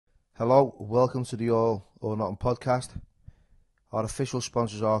Hello, welcome to the All or Nothing podcast. Our official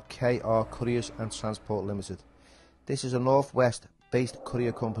sponsors are KR Couriers and Transport Limited. This is a Northwest based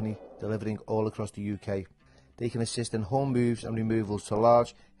courier company delivering all across the UK. They can assist in home moves and removals to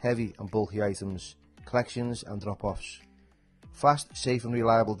large, heavy and bulky items, collections and drop-offs. Fast, safe and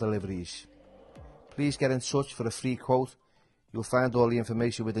reliable deliveries. Please get in touch for a free quote. You'll find all the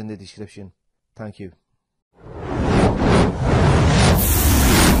information within the description. Thank you.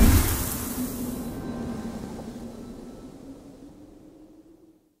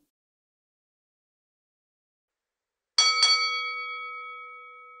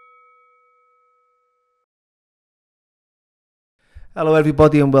 Hello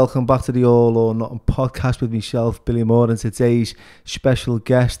everybody and welcome back to the All or Nothing podcast with myself, Billy Moore, and today's special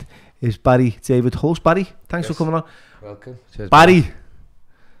guest is Barry David Hulse. Barry, thanks for coming on. Welcome. Cheers, Barry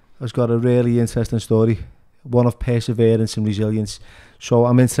has got a really interesting story, one of perseverance and resilience. So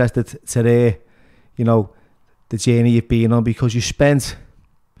I'm interested today, the journey you've been on, because you spent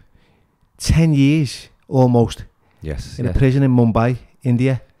 10 years almost in a prison in Mumbai,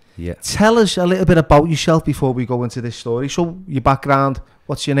 India. Yeah. Tell us a little bit about yourself before we go into this story. So your background,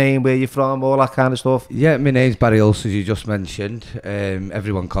 what's your name, where you're from, all that kind of stuff. Yeah, my name's Barry Hulse, as you just mentioned.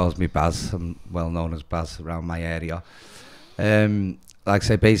 Everyone calls me Baz. I'm well known as Baz around my area. Like I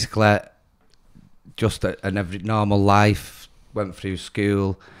say, basically, just an every normal life. Went through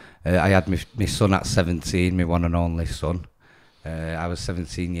school. I had my son at 17, my one and only son. I was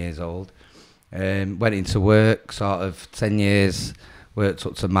 17 years old. Went into work, sort of 10 years. Worked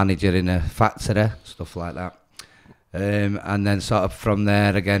up to manager in a factory, stuff like that. And then sort of from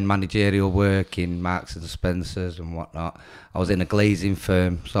there, again, managerial work in Marks and Spencer's and whatnot. I was in a glazing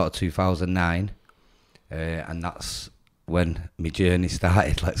firm, sort of 2009. And that's when my journey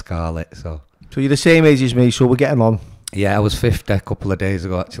started, let's call it. So you're the same age as me, so we're getting on. Yeah, I was 50 a couple of days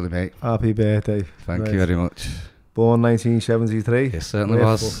ago, actually, mate. Happy birthday. Thank you very much. Born 1973. It certainly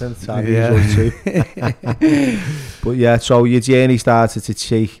was. But yeah, so your journey started to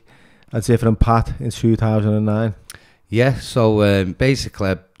take a different path in 2009. Yeah, so basically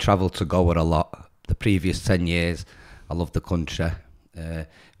I travelled to Goa a lot. The previous 10 years, I loved the country. It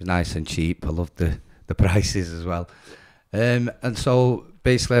was nice and cheap. I loved the prices as well. And so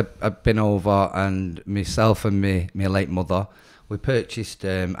basically I've been over, and myself and my late mother, we purchased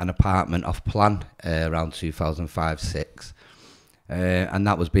an apartment off plan around 2005-06, and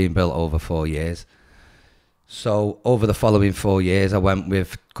that was being built over 4 years. So over the following 4 years, I went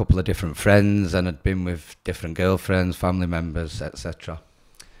with a couple of different friends, and I'd been with different girlfriends, family members, etc.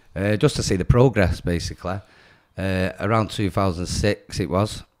 Just to see the progress, basically. Around 2006 it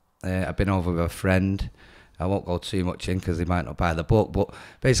was. I've been over with a friend. I won't go too much in because he might not buy the book, but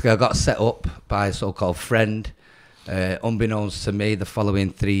basically I got set up by a so-called friend. Unbeknownst to me, the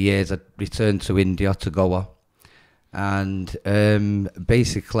following 3 years I returned to India, to Goa, and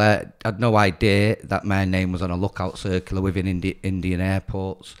basically I had no idea that my name was on a lookout circular within Indian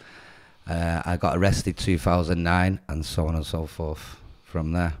airports. I got arrested 2009 and so on and so forth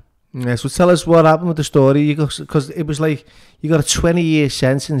from there. Yeah, so tell us what happened with the story, because it was like you got a 20-year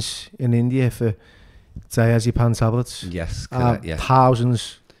sentence in India for Diazepam tablets. Yes, correct, yeah.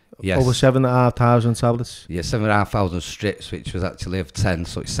 Thousands. Yes. Over 7,500 tablets. Yeah, 7,500 strips, which was actually of 10,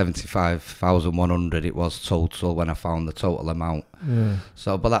 so it's 75,100 it was total when I found the total amount. Yeah.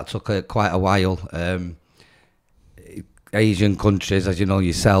 So, but that took quite a while. Asian countries, as you know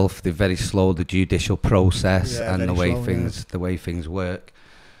yourself, they're very slow, the judicial process and the way things work.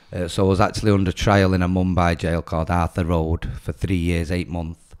 So I was actually under trial in a Mumbai jail called Arthur Road for 3 years, 8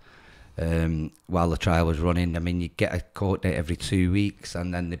 months. While the trial was running. I mean, you get a court date every 2 weeks,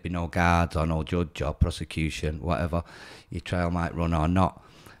 and then there'd be no guards or no judge or prosecution, whatever. Your trial might run or not.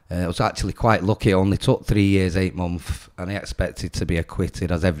 I was actually quite lucky. It only took 3 years, 8 months, and I expected to be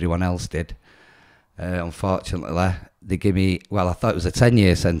acquitted as everyone else did. Unfortunately, they give me, well, I thought it was a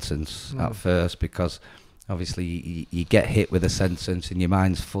 10-year sentence at first, because obviously you get hit with a sentence and your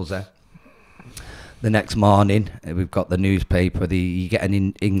mind's fuzzy. The next morning, we've got the newspaper. You get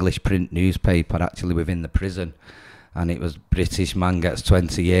an English print newspaper actually within the prison, and it was British man gets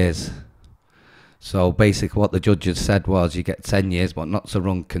 20 years. So basically, what the judge had said was you get 10 years, but not to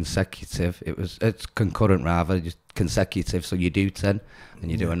run consecutive. It's concurrent rather, just consecutive. So you do 10, and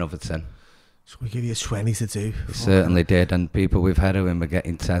you do another 10. So we give you 20 to do. It certainly did, and people with heroin were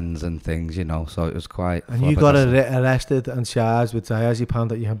getting 10s and things, So it was quite. And you got arrested and charged with diazepam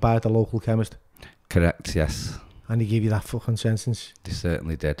that you can buy at the local chemist. Correct, yes. And he gave you that fucking sentence? They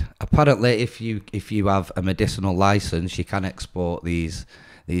certainly did. Apparently, if you have a medicinal license, you can export these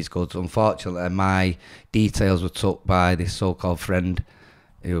goods. Unfortunately, my details were took by this so-called friend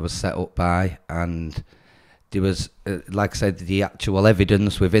who was set up by, and there was, like I said, the actual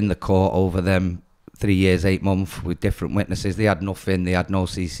evidence within the court over them 3 years, 8 months with different witnesses. They had nothing. They had no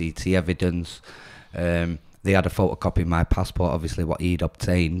CCT evidence. They had a photocopy of my passport, obviously what he'd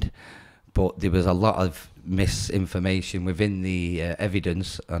obtained, but there was a lot of misinformation within the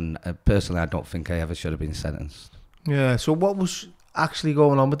evidence, and personally I don't think I ever should have been sentenced. Yeah, so what was actually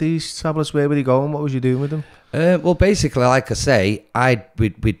going on with these tablets? Where were they going? What was you doing with them? Well, basically, like I say,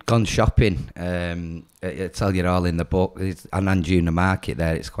 we'd gone shopping. I tell you all in the book. It's an Anjuna market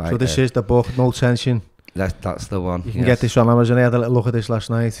there. It's quite. So this is the book, No Tension. That's the one. You can get this on Amazon. I had a little look at this last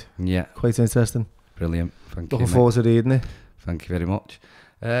night. Yeah. Quite interesting. Brilliant. Thank you. Looking forward to reading it. Thank you very much.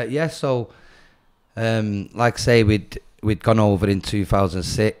 Yeah. So, like I say, we'd gone over in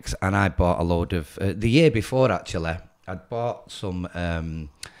 2006, and I bought a load of the year before actually. I'd bought some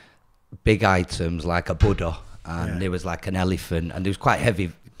big items like a Buddha, and there was like an elephant, and it was quite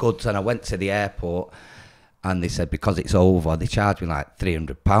heavy goods. And I went to the airport, and they said because it's over, they charged me like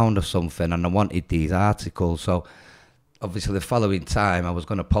 £300 or something, and I wanted these articles. So obviously the following time I was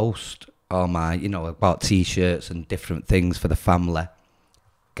going to post all my, I bought t-shirts and different things for the family,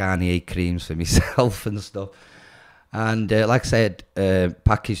 Garnier creams for myself and stuff. And like I said,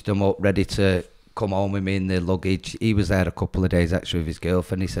 packaged them up, ready to come home with me in the luggage. He was there a couple of days extra with his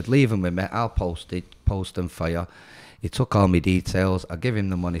girlfriend. He said, leave them with me, I'll post them for you. He took all my details. I give him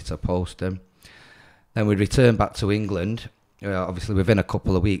the money to post them. Then we returned back to England. Obviously within a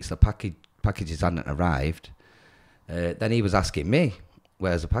couple of weeks the packages hadn't arrived. Then he was asking me,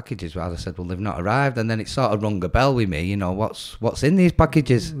 where's the packages? Well, I said, well, they've not arrived. And then it sort of rung a bell with me, what's in these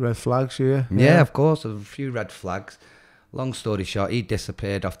packages? Red flags, yeah. Yeah, of course, a few red flags. Long story short, he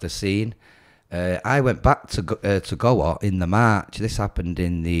disappeared off the scene. I went back to Goa in the March. This happened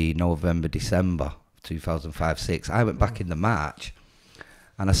in the November, December 2005-06. I went back in the March,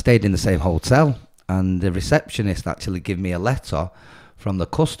 and I stayed in the same hotel. And the receptionist actually gave me a letter from the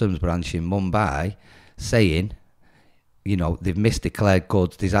customs branch in Mumbai saying, they've misdeclared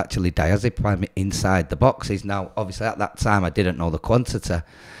goods. There's actually diazepam inside the boxes. Now, obviously, at that time, I didn't know the quantity.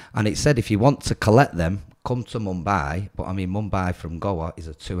 And it said if you want to collect them, come to Mumbai. But, I mean, Mumbai from Goa is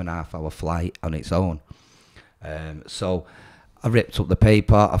a 2.5-hour flight on its own. So I ripped up the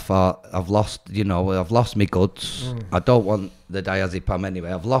paper. I thought, I've lost my goods. I don't want the diazepam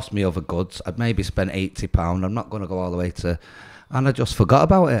anyway. I've lost my other goods. I'd maybe spent £80. I'm not going to go all the way to... And I just forgot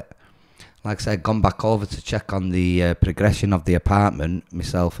about it. Like I said, gone back over to check on the progression of the apartment,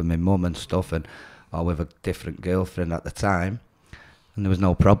 myself and my mum and stuff, and with a different girlfriend at the time, and there was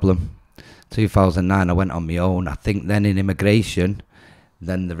no problem. 2009, I went on my own. I think then in immigration,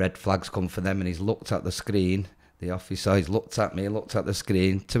 then the red flags come for them, and he's looked at the screen. The officer, he's looked at me, looked at the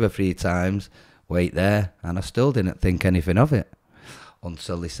screen 2 or 3 times, wait there, and I still didn't think anything of it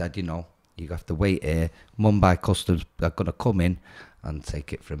until they said, you have to wait here. Mumbai Customs are going to come in and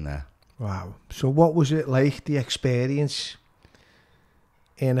take it from there. Wow. So what was it like, the experience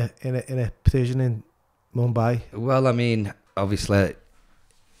in a prison in Mumbai? Well, I mean, obviously,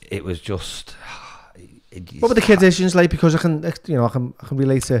 it was just... What were the conditions like? Because I can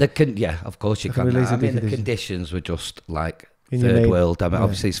relate to... Yeah, of course you can. I mean, the conditions were just like third world. I mean,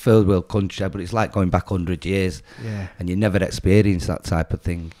 obviously it's third world country, but it's like going back 100 years. Yeah. And you never experienced that type of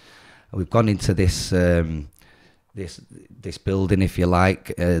thing. We've gone into this building, if you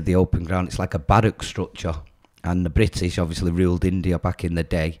like, the open ground. It's like a barrack structure, and the British obviously ruled India back in the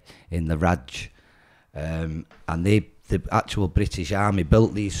day in the Raj, and the actual British Army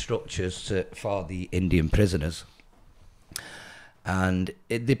built these structures for the Indian prisoners. And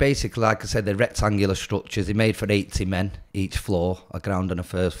they basically, like I said, they're rectangular structures. They're made for 80 men each floor, a ground and a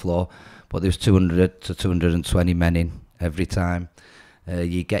first floor, but there's 200 to 220 men in every time.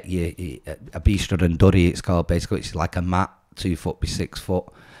 You get a bistro and durry, it's called, basically. It's like a mat, 2 foot by 6 foot.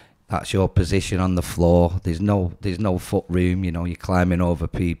 That's your position on the floor. There's no foot room, you're climbing over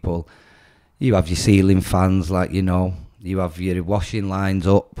people. You have your ceiling fans, you have your washing lines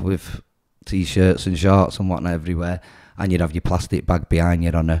up with t-shirts and shorts and whatnot everywhere, and you'd have your plastic bag behind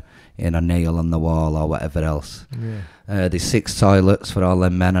you in a nail on the wall or whatever else. Yeah. There's 6 toilets for all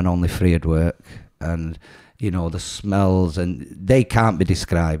them men and only 3 at work. And the smells, and they can't be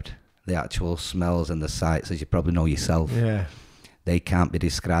described. The actual smells and the sights, as you probably know yourself. Yeah. They can't be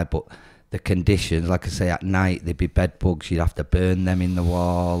described, but the conditions, like I say, at night there'd be bed bugs. You'd have to burn them in the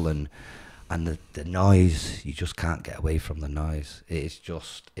wall, and the noise, you just can't get away from the noise.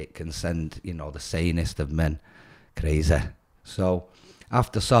 It can send, the sanest of men crazy. So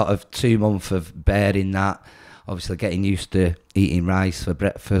after sort of 2 months of bearing that, obviously getting used to eating rice for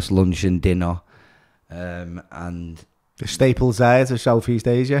breakfast, lunch and dinner, and The Staples diet of Southeast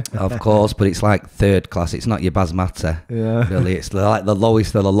Asia. Of course, but it's like third class. It's not your basmati. Yeah. Really, it's like the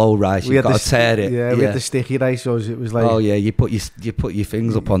lowest of the low rice. You've got to tear it. Yeah, we had the sticky rice, so it was like... Oh, yeah, you put your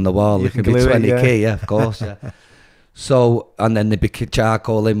things up on the wall. It can be 20k, yeah, of course, yeah. So, and then they be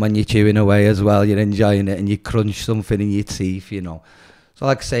charcoal in when you're chewing away as well. You're enjoying it and you crunch something in your teeth, you know. So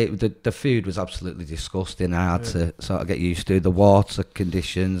like I say, the food was absolutely disgusting. I had to sort of get used to the water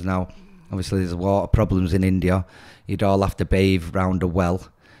conditions. Now, obviously there's water problems in India. You'd all have to bathe round a well.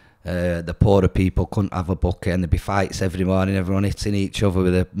 The poorer people couldn't have a bucket, and there'd be fights every morning, everyone hitting each other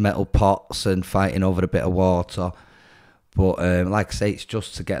with the metal pots and fighting over a bit of water. But like I say, it's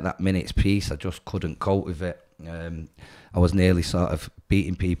just to get that minute's peace. I just couldn't cope with it. I was nearly sort of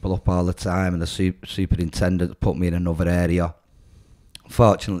beating people up all the time, and the superintendent put me in another area.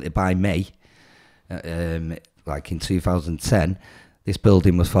 Fortunately, by May, like in 2010, this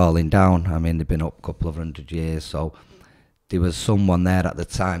building was falling down. I mean, they'd been up a couple of 100 years, so there was someone there at the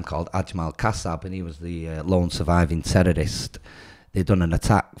time called Ajmal Kasab, and he was the lone surviving terrorist. They'd done an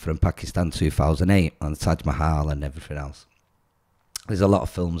attack from Pakistan 2008 on the Taj Mahal and everything else. There's a lot of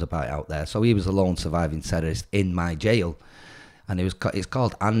films about it out there. So he was a lone surviving terrorist in my jail, and it's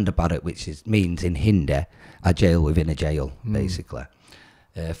called Underbarrack, which means in Hindi a jail within a jail, basically,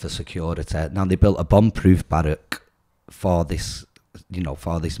 for security. Now they built a bomb-proof barrack for this,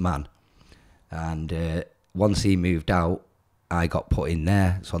 for this man, and once he moved out, I got put in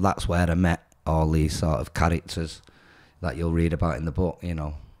there. So that's where I met all these sort of characters that you'll read about in the book.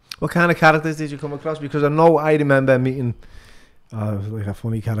 What kind of characters did you come across? Because I remember meeting like a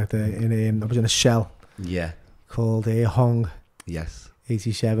funny character I was in a cell. Yeah. Called Hong. Yes.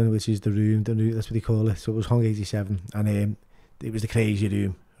 87, which is the room. That's what they call it. So it was Hong 87, and it was the crazy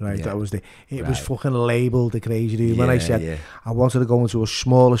room. Right, yeah. That was it was fucking labelled the crazy room. When I said I wanted to go into a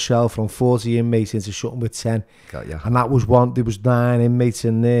smaller cell from 40 inmates into something with 10. Got ya. And that was there was 9 inmates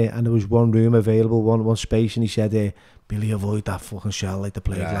in there, and there was one room available, one space, and he said, Billy, avoid that fucking cell like the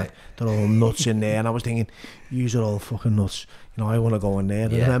plague, lad. They're all nuts in there. And I was thinking, yous are all fucking nuts. I want to go in there.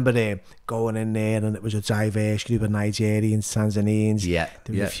 And I remember going in there, and it was a diverse group of Nigerians, Tanzanians. Yeah.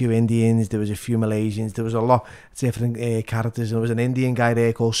 There was a few Indians, there was a few Malaysians, there was a lot of different characters. And there was an Indian guy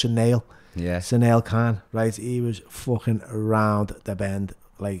there called Sunil. Yeah. Sunil Khan, right? He was fucking around the bend,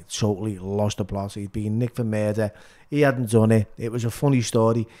 like totally lost the plot. He'd been nicked for murder. He hadn't done it. It was a funny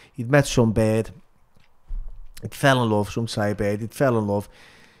story. He'd met some bird. He'd fell in love, some side bird. He'd fell in love.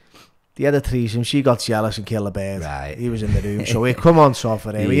 They had a threesome. She got jealous and killed a bird. Right. He was in the room. So he come on soft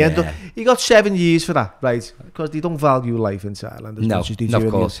for him. He got 7 years for that, right? Because they don't value life in Thailand as much as they do.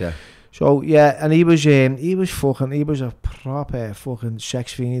 Of course, yeah. So yeah, and he was a proper fucking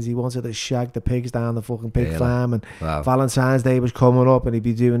sex fiend. He wanted to shag the pigs down the fucking pig farm, and Valentine's Day was coming up, and he'd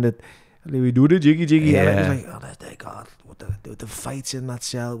be doing it. And he would do the jiggy, and it was like, oh, that's their God. The fights in that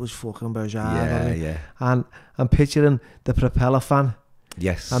cell was fucking bizarre. Yeah. And I'm picturing the propeller fan.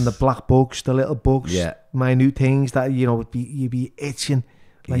 Yes. And the black bugs, the little bugs, minute things that you'd be itching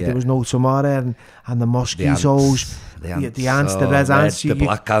like there was no tomorrow, and the mosquitoes, the ants, the red ants, the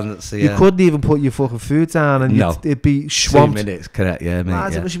black ants. You couldn't even put your fucking food down, and it'd be swamped. 2 minutes, correct? Yeah,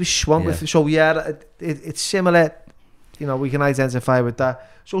 mate. It should be swamped with. So it's similar. We can identify with that.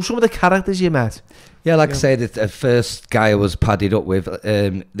 So some of the characters you met. Yeah, like I said, the first guy I was padded up with,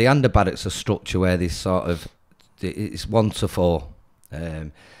 the underbarracks a structure where this sort of, it's 1 to 4.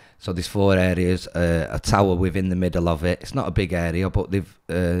 So there's 4 areas, a tower within the middle of it. It's not a big area, but they've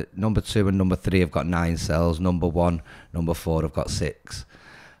number 2 and number 3 have got 9 cells. Number 1, number 4 have got 6.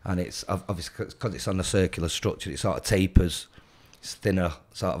 And it's obviously because it's on a circular structure, it sort of tapers. It's thinner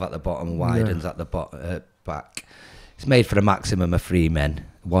sort of at the bottom and widens at the back. It's made for a maximum of 3 men,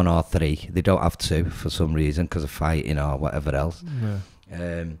 1 or 3. They don't have 2 for some reason because of fighting or whatever else.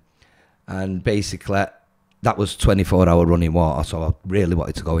 Yeah. And basically, that was 24-hour running water, so I really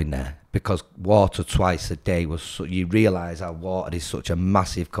wanted to go in there because water twice a day was. You realise how water is such a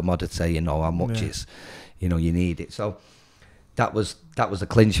massive commodity. How much it's, you need it. So that was a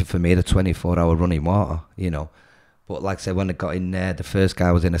clincher for me, the 24-hour running water. But like I said, when I got in there, the first guy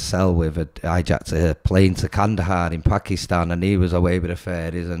I was in a cell with had hijacked a plane to Kandahar in Pakistan, and he was away with the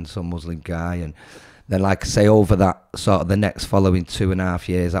fairies and some Muslim guy. And then, like I say, over that sort of the next following 2.5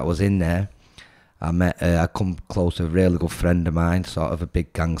 years I was in there, I come close to a really good friend of mine, sort of a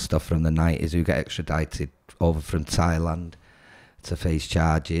big gangster from the 90s who got extradited over from Thailand to face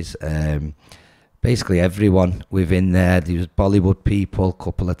charges. Basically everyone within there was Bollywood people,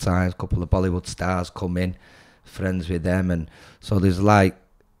 couple of Bollywood stars come in, friends with them, and so there's like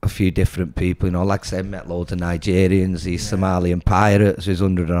a few different people, like I said, met loads of Nigerians, these Somalian pirates, there's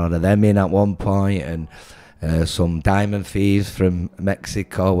 100 of them in at one point, and some diamond thieves from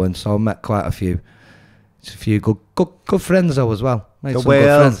Mexico, and so I met quite a few good friends though as well. Made some good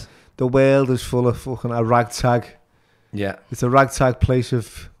friends. The world is full of fucking a ragtag. Yeah, it's a ragtag place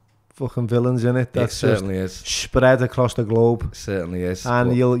of fucking villains in it. That's it certainly is spread across the globe. It certainly is,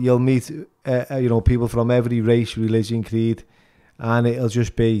 and you'll meet people from every race, religion, creed, and it'll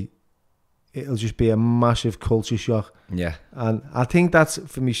just be a massive culture shock. Yeah, and I think that's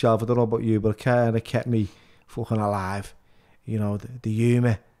for myself. I don't know about you, but it kind of kept me fucking alive. The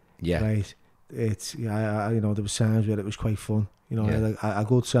humour. Yeah, right. It's there was times where it was quite fun. I had a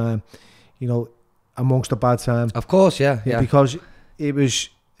good time. Amongst a bad time. Of course, yeah. Because it was,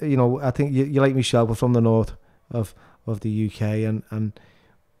 I think you like myself, we're from the north of the UK, and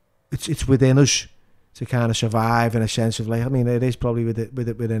it's within us to kind of survive in a sense of like, I mean, it is probably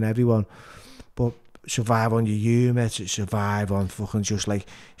within everyone, but survive on your humour, to survive on fucking just like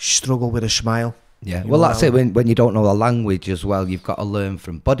struggle with a smile. Yeah, well, that's it. When you don't know the language as well, you've got to learn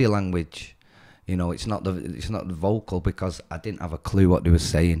from body language. It's not the vocal, because I didn't have a clue what they were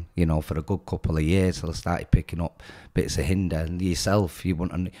saying. For a good couple of years, till I started picking up bits of Hindi. And yourself, you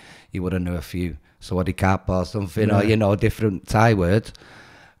would have known a few Sawadee Kap or something, or different Thai words.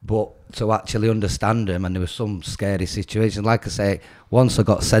 But to actually understand them, and there was some scary situations. Like I say, once I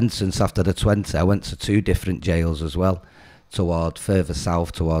got sentenced after the 20, I went to 2 different jails as well, further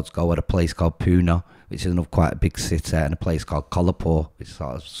south towards Goa, a place called Pune, which is quite a big city, and a place called Kolhapur, which is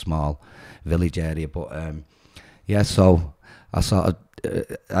sort of small village area. But so I sort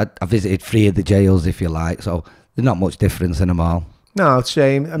of I visited 3 of the jails, if you like, so there's not much difference in them all. No, it's the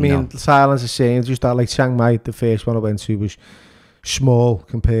same. I mean, the silence is the same. Just that, like Chiang Mai, the first one I went to was small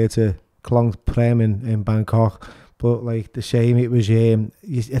compared to Klong Prem in Bangkok, but like the same, it was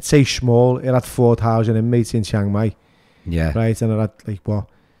I'd say small. It had 4,000 inmates in Chiang Mai, right, and it had like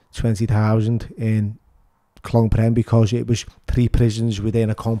 20,000 in Klong Prem, because it was 3 prisons within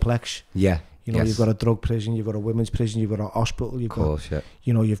a complex. Yeah. You've got a drug prison, you've got a women's prison, you've got a hospital, you've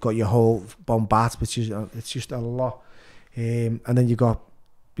got your whole Bombat, which is it's just a lot. And then you got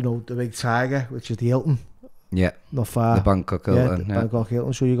the big tiger, which is the Hilton. Yeah. Not far. The Bangkok Hilton. Yeah, Bangkok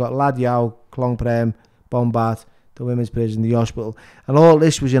Hilton. So you got Lad Yao, Klong Prem, Bombat, the women's prison, the hospital, and all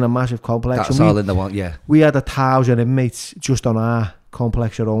this was in a massive complex. That's all in the one. Yeah. We had 1,000 inmates just on our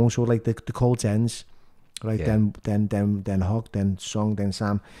complex alone. So like the codes ends. Right, yeah. Then Hog, then Song, then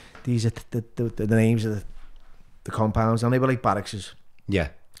Sam. These are the names of the compounds, and they were like barracks. Yeah.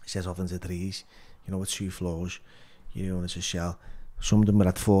 It says off into 3s, with 2 floors, and it's a shell. Some of them were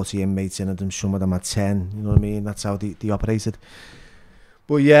at 40 inmates in them, some of them had 10, you know what I mean? That's how they operated.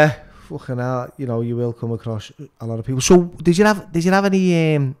 But yeah, fucking hell, you will come across a lot of people. So did you have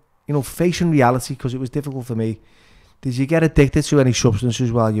any, facing reality, because it was difficult for me? Did you get addicted to any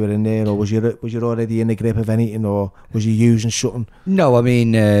substances while you were in there, or was you already in the grip of anything, or was you using something? No, I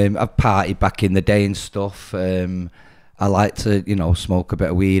mean, I've partied back in the day and stuff. I like to, smoke a bit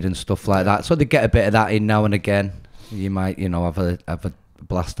of weed and stuff like that. So they get a bit of that in now and again. You might, have a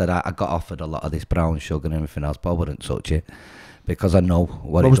blast of that. I got offered a lot of this brown sugar and everything else, but I wouldn't touch it, because I know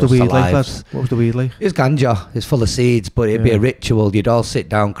what it does to lives. What was the weed like? It's ganja. It's full of seeds, but it'd be a ritual. You'd all sit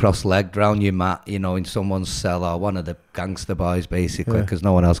down cross-legged round your mat, in someone's cell, or one of the gangster boys, basically, because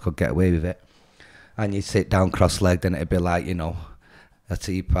no one else could get away with it. And you'd sit down cross-legged, and it'd be like, a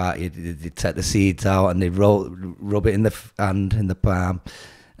tea party. You'd take the seeds out, and they'd rub it in the hand, in the palm,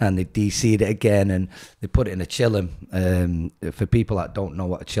 and they de-seed it again, and they put it in a chillum. For people that don't know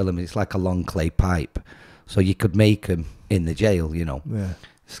what a chillum is, it's like a long clay pipe. So you could make them in the jail,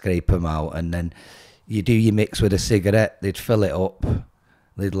 scrape them out, and then you do your mix with a cigarette. They'd fill it up,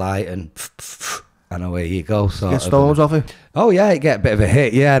 they'd light, and away you go. Get stones off it? Oh yeah, it get a bit of a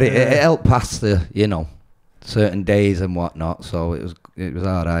hit. Yeah, it helped pass the, certain days and whatnot. So it was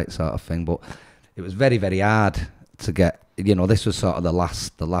all right, sort of thing. But it was very, very hard to get. This was sort of the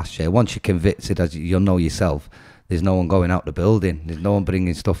last year. Once you're convicted, as you'll know yourself, there's no one going out the building. There's no one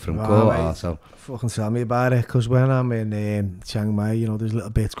bringing stuff from court. So fucking tell me about it, because when I'm in Chiang Mai, there's little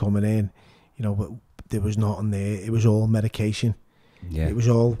bits coming in, but there was nothing there. It was all medication. Yeah. It was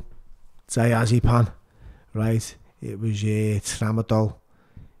all Diazepam, right? It was tramadol.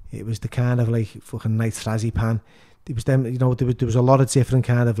 It was the kind of like fucking nitrazepam. There was them, there was a lot of different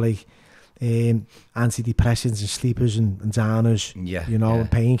kind of like antidepressants and sleepers and downers,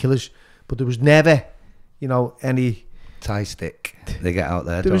 and painkillers, but there was never, any Thai stick they get out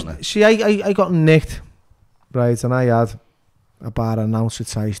there, don't they? See, I got nicked, right, and I had about an ounce of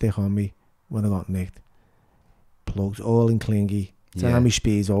Thai stick on me when I got nicked, plugged all in clingy, Damn, my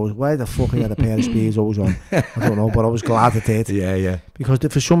Speedos. Why the fuck I had a pair of Speedos on? I don't know, but I was glad I did. Yeah. Because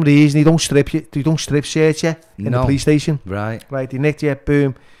for some reason they don't strip search you in the police station. Right. They nicked you,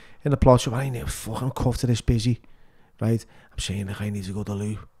 boom, in the plot shop. I ain't fucking cuffed to this busy. Right. I'm saying like I need to go to the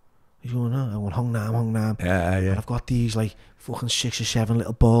loo. He's going, no, I want hung nam. Yeah. And I've got these like fucking 6 or 7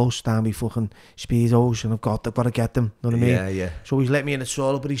 little balls down my fucking Speedos, and I've got to get them. Know what I mean? Yeah. So he's let me in the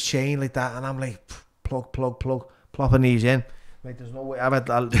soul up with his chain like that, and I'm like, plug, plopping these in. Like, there's no way.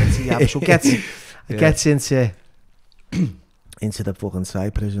 So it gets into the fucking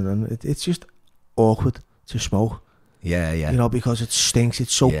side prison, and it's just awkward to smoke. Yeah. You know, because it stinks.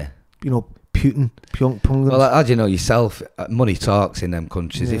 It's so, you know, pungent. Well, as you know yourself, money talks in them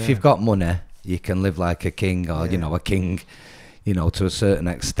countries. Yeah. If you've got money, you can live like a king, or you know, a king. You know, to a certain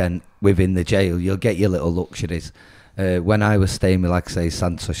extent within the jail, you'll get your little luxuries. When I was staying with, like I say,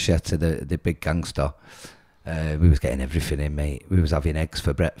 Santos Shetta, the big gangster. We was getting everything in, mate. We was having eggs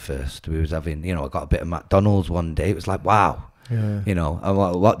for breakfast. We was having, you know, I got a bit of McDonald's one day. It was like, wow. Yeah. You know, and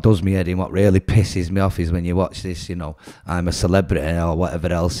what does me head in, what really pisses me off is when you watch this, you know, I'm a celebrity or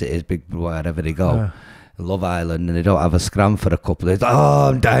whatever else it is, big wherever they go, Love Island, and they don't have a scram for a couple of days. Oh,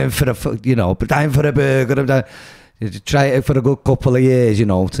 I'm dying for dying for a burger. I'm dying. You try it for a good couple of years, you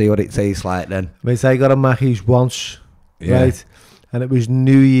know, see what it tastes like then. Mate, I got a Mackey's once, right? And it was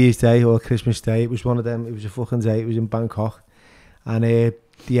New Year's Day or Christmas Day. It was one of them. It was a fucking day. It was in Bangkok. And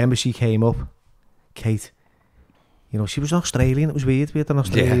the embassy came up. Kate. You know, she was Australian. It was weird. We had an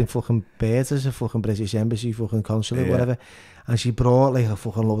Australian fucking bird as a fucking British embassy, fucking consulate, whatever. And she brought like a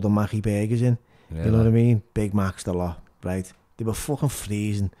fucking load of Mackey burgers in. Yeah, you know what I mean? Big Macs, the lot, right? They were fucking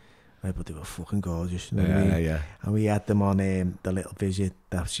freezing, right? But they were fucking gorgeous. You know what I mean? And we had them on the little visit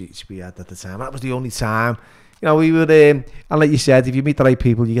that we had at the time. That was the only time. You know, we would, and like you said, if you meet the right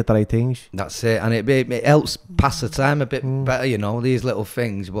people, you get the right things. That's it, and it helps pass the time a bit better, you know, these little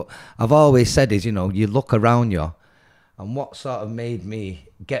things. But I've always said is, you know, you look around you, and what sort of made me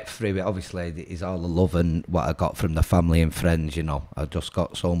get through it, obviously, is all the love and what I got from the family and friends, you know. I just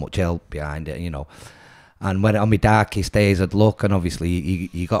got so much help behind it, you know. And when on my darkest days, I'd look, and obviously,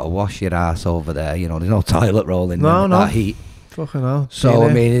 you got to wash your ass over there, you know. There's no toilet roll in that heat. Fucking hell. So,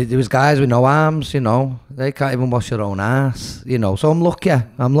 I mean, there was guys with no arms, you know. They can't even wash their own ass, you know. So I'm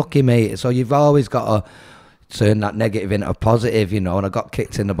lucky, mate. So you've always got to turn that negative into a positive, you know. And I got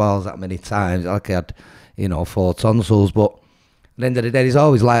kicked in the balls that many times. Like I had, you know, 4 tonsils. But at the end of the day, there's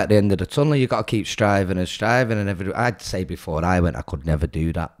always light at the end of the tunnel. You got to keep striving. And I'd say before I went, I could never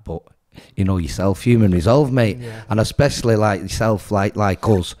do that. But, you know, yourself, human resolve, mate. Yeah. And especially like yourself, like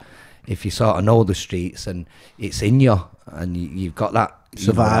us, if you sort of know the streets and it's in you, and you've got that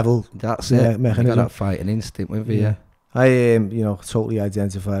survival, that's it. Mechanism. You got that fighting instinct with you. I you know, totally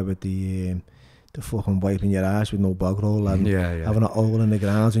identify with the fucking wiping your ass with no bog roll and having a hole in the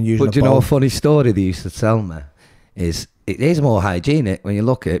ground and using. But do you know a funny story they used to tell me is it is more hygienic when you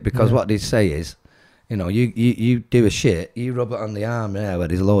look at it, because what they say is, you know, you do a shit, you rub it on the arm there where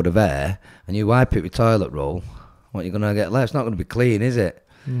there's a load of air, and you wipe it with toilet roll. What you're gonna get left? It's not gonna be clean, is it?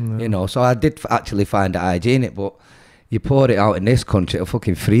 No. You know, so I did actually find it hygienic, but you pour it out in this country, it'll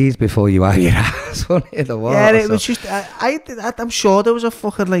fucking freeze before you wipe your ass on it, the water. Yeah, it was just, I'm sure there was a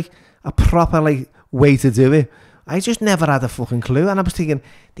fucking, like, a proper, like, way to do it. I just never had a fucking clue, and I was thinking,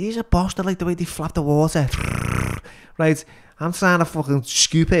 these are Boston, like, the way they flap the water. Right? I'm trying to fucking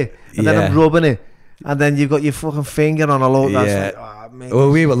scoop it, and then I'm rubbing it, and then you've got your fucking finger on a load. That's like,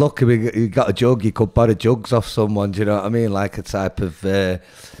 well, we were lucky. We got a jug. You could borrow jugs off someone. Do you know what I mean? Like a type of a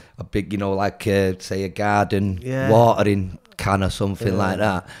big, you know, like say a garden watering can or something like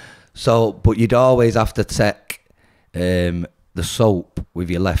that. So, but you'd always have to take the soap with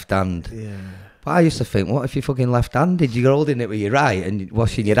your left hand. Yeah. But I used to think, what if you're fucking left-handed? You're holding it with your right and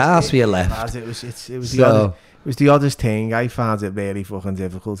washing your ass with your left. It was the oddest thing. I found it really fucking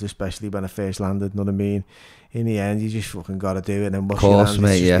difficult, especially when I first landed. Know what I mean? In the end, you just fucking got to do it and wash your hands. Of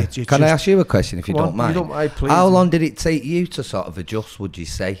course, mate, Can I ask you a question, if you don't mind? You don't mind, please. How long did it take you to sort of adjust, would you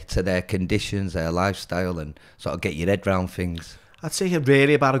say, to their conditions, their lifestyle, and sort of get your head round things? I'd say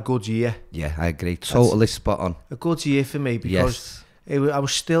really about a good year. Yeah, I agree. Totally spot on. A good year for me, because I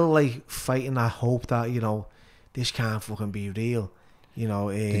was still like fighting that hope that, you know, this can't fucking be real. You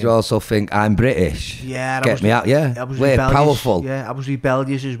know, did you also think, I'm British? Yeah, get me out. Yeah, I was we're powerful. Yeah, I was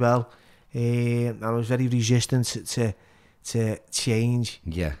rebellious as well. And I was very resistant to change.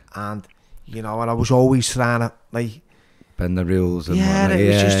 Yeah, and you know, and I was always trying to like bend the rules. And it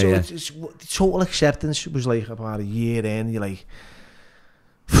was just total acceptance was like about a year in. You're like,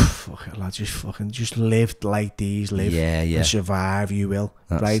 fuck it, lad, just live like these, live and survive. You will,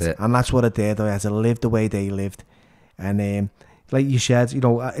 that's right? It. And that's what I did. I had to live the way they lived, and like you said, you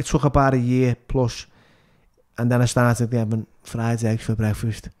know, it took about a year plus, and then I started having fried eggs for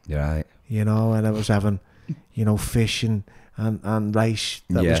breakfast. Right. You know, and I was having, you know, fish and rice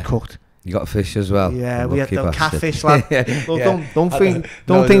that was cooked. You got fish as well. Yeah, we had the bastard. catfish, lad. Well, don't think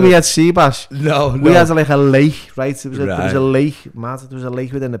No. we had sea bass. No. We had like a lake, right? There was Right. a lake, Matt. There was a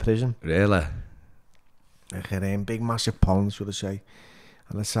lake within the prison. Really? Like a big massive pond, should I say?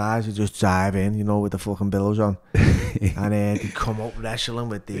 And the size, you just dive in, you know, with the fucking billows on, and they come up wrestling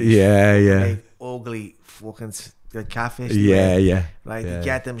with these, big, ugly fucking catfish. Yeah. Right, Yeah. you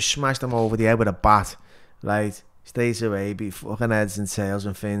get them, smash them over the head with a bat, right? Straight away, be fucking heads and tails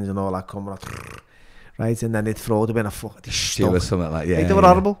and fins and all that coming up, right? And then they'd throw them in a fucking She was something like, Like, they were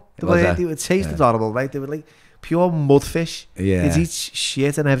horrible. They would taste horrible, right? They were like pure mudfish. Yeah. They'd eat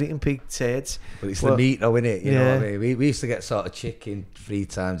shit and everything, pig turds. But it's the meat though, innit? You know Yeah. what I mean? We used to get sort of chicken 3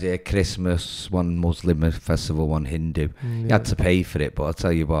 times a year. Christmas, one Muslim festival, one Hindu. You had to pay for it, but I'll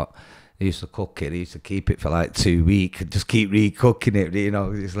tell you what, they used to cook it. They used to keep it for like 2 weeks and just keep re-cooking it, you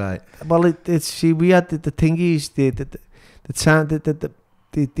know? It's like... Well, it's see, we had the thingies, the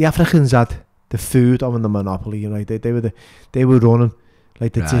Africans had the food on the monopoly, you know, they were running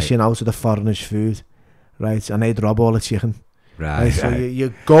like the dishing out of the foreigners' food, right? And they'd rob all the chicken. Right. So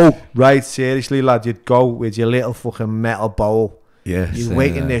you go, right, seriously, lad, you'd go with your little fucking metal bowl. Yes. You're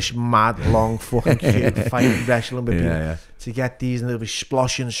waiting this mad long fucking queue, fighting, wrestling with people to get these, and they'll be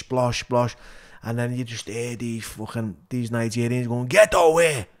sploshing, splosh, and then you just hear these Nigerians going, get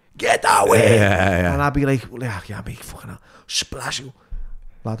away. Yeah. And I'd be like, well, yeah, be fucking hell, splash you.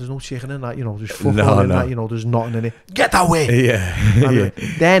 Lad, there's no chicken in that, you know, there's fucking that, you know, there's nothing in it. Get away. Yeah.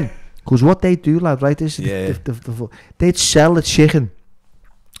 Then, because what they do, lad, right, is they'd sell the chicken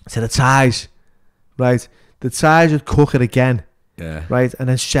to the Thais, right? The Thais would cook it again. Yeah. Right, and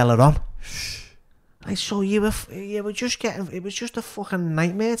then sell it on. Like, so you were just getting, it was just a fucking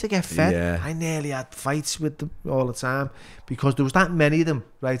nightmare to get fed. Yeah. I nearly had fights with them all the time because there was that many of them,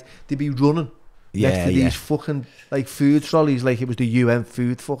 right? They'd be running next to these fucking like food trolleys, like it was the UN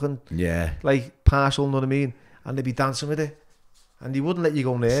food fucking like parcel, know what I mean? And they'd be dancing with it, and they wouldn't let you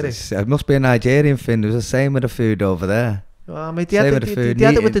go near it. It must be a Nigerian thing. It was the same with the food over there. Mate, they had it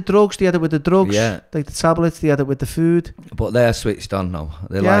with the drugs. Like the tablets. They had it with the food. But they're switched on now.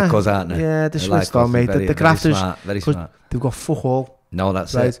 They're like us, aren't they? Yeah, they're switched on, mate. The grafters, very smart. They've got fuck all. No,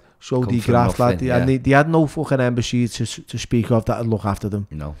 that's right. it. So they graft, lad. And they had no fucking embassy to speak of that would look after them.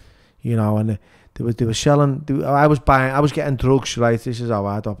 No. You know, and they were selling. I was getting drugs. Right, this is how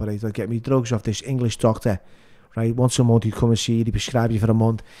I'd operate. I'd get me drugs off this English doctor. Right, once a month he'd come and see you, he'd prescribe you for a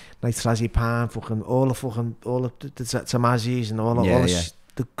month, like Diazepam, fucking all the Tamazis and all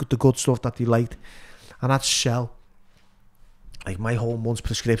the good stuff that he liked, and I'd sell like my whole month's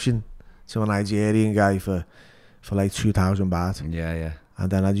prescription to a Nigerian guy for like 2,000 baht. Yeah.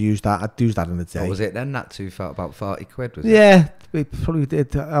 And then I'd use that in a day. What was it then? That too far, about 40 quid, was it? Yeah, we probably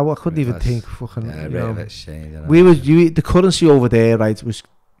did. I couldn't even think. Fucking, yeah, you rate know. of exchange. The currency over there, right, was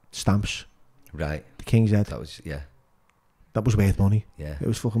stamps. Right. The King's Head. That was worth money. Yeah. It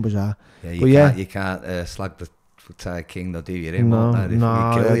was fucking bizarre. Yeah, you can't slag the Thai king, they'll do you in, won't they?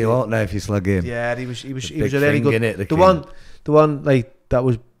 You kill you, won't they, if you slag him? Yeah, he was a really good. The one like that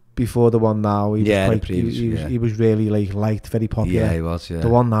was before the one now. He was really liked, very popular. Yeah, he was. Yeah. The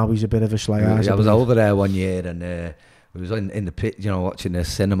one now, he's a bit of a slag ass. I was over there one year and. We was in the pit, you know, watching the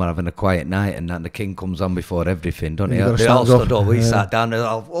cinema, having a quiet night, and then the king comes on before everything, don't he? They all stood up. We sat down. They're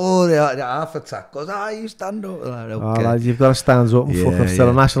all, they had a half attack. Goes, you stand up. Like, okay. Lad, you've got to stand up and fucking still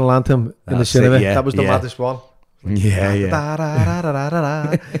a national anthem in the cinema. That was the maddest one. I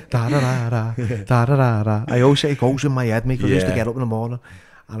always say it goes in my head, mate, because I used to get up in the morning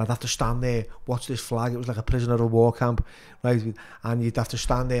and I'd have to stand there, watch this flag. It was like a prisoner of war camp, right? And you'd have to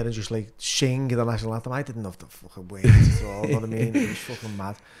stand there and just like sing the national anthem. I didn't have to fucking wait at all, you know what I mean? It was fucking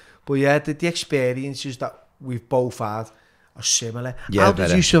mad. But yeah, the experiences that we've both had are similar. How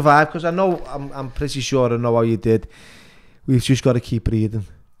did you survive? Because I know, I'm pretty sure I know how you did. We've just got to keep breathing.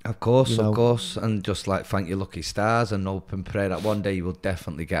 Of course, and just like thank your lucky stars and hope and pray that one day you will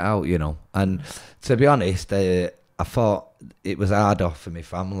definitely get out, you know. And to be honest, I thought it was harder for my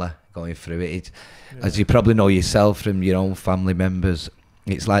family going through it. As you probably know yourself from your own family members,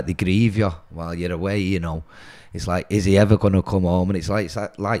 it's like they grieve you while you're away, you know. It's like, is he ever going to come home? And it's like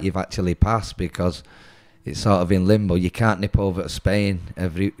you've actually passed, because it's sort of in limbo. You can't nip over to Spain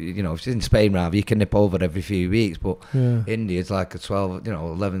if it's in Spain rather, you can nip over every few weeks, but India's like a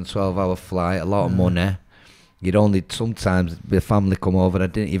 11, 12 hour flight, a lot of money. You'd only sometimes the family come over. I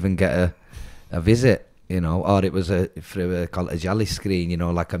didn't even get a visit, you know, or it was through a jolly screen, you know,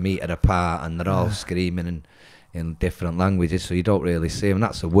 like a metre apart, and they're all screaming, and in different languages, so you don't really see him.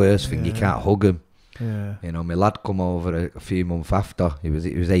 That's the worst thing. You can't hug him. Yeah. You know, my lad come over a few months after. He was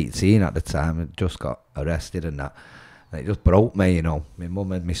 18 at the time and just got arrested and that. And it just broke me, you know. My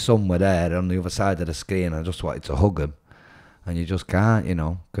mum and my son were there on the other side of the screen, and I just wanted to hug him. And you just can't, you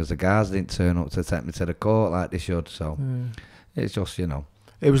know, because the guards didn't turn up to take me to the court like they should. So it's just, you know.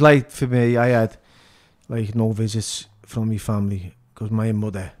 It was like, for me, I had like no visits from my family because my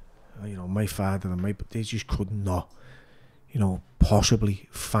mother, you know, my father and they just could not, you know, possibly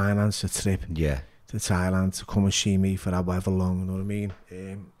finance a trip to Thailand to come and see me for however long, you know what I mean?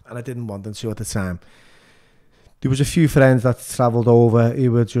 And I didn't want them to at the time. There was a few friends that travelled over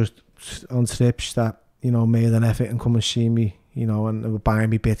who were just on trips that, you know, made an effort and come and see me, you know, and they were buying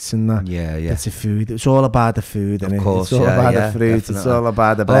me bits and that. Bits of food. It's all about the food, and it's all about the fruit. Definitely. It's all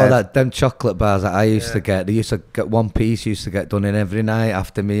about the bread. Them chocolate bars that I used to get, they used to get one piece, used to get done in every night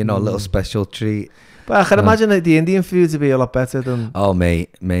after me, you know, a little special treat. But I can imagine that the Indian food would be a lot better than... Oh, mate,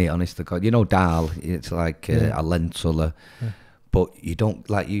 honest to God. You know dal, it's like a lentil, but you don't,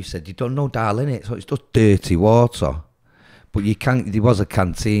 like you said, you don't know dal in it, so it's just dirty water. But you can, there was a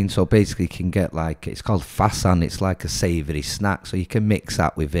canteen, so basically you can get like, it's called fasan, it's like a savoury snack, so you can mix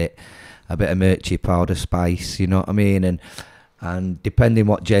that with it, a bit of mirchi powder, spice, you know what I mean, and depending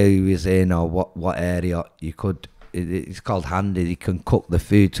what jail you was in or what area, you could, it's called handy, you can cook the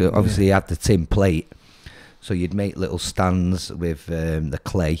food, so obviously you had the tin plate, so you'd make little stands with the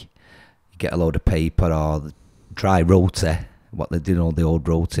clay, you get a load of paper or dry roti, what they did, all the old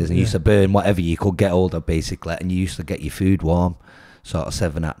rotis, and you used to burn whatever you could get hold of basically, and you used to get your food warm sort of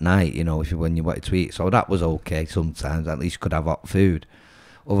 7 at night, you know, when you wanted to eat, so that was okay sometimes, at least you could have hot food.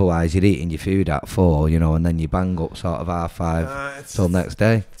 Otherwise you're eating your food at 4, you know, and then you bang up sort of 5:30 till next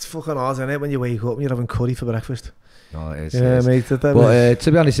day. It's fucking hard, isn't it, when you wake up and you're having curry for breakfast. No, it is. Yeah, mate. But to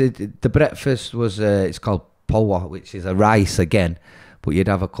be honest, the breakfast was, it's called powa, which is a rice again, but you'd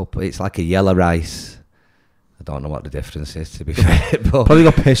have a cup, it's like a yellow rice. I don't know what the difference is, to be fair. But probably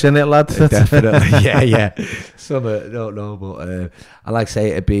got piss in it, lad. Definitely, yeah. Some don't know, but I like to say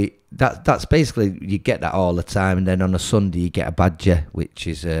it'd be that's basically, you get that all the time, and then on a Sunday you get a badger, which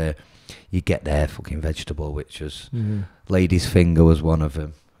is you get their fucking vegetable, which was lady's finger was one of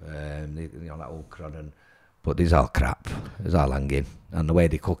them. You know, that okra, but there's all crap. There's all hanging, and the way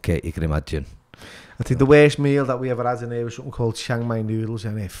they cook it, you can imagine. I think the worst meal that we ever had in here was something called Chiang Mai noodles,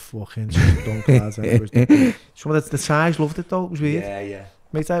 and it fucking dunk lads. Some of the Thais loved it though, it was weird. Yeah.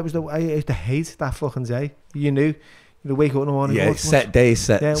 Mate, I used to hate that fucking day. You knew, you'd wake up in the morning. Yeah, set days,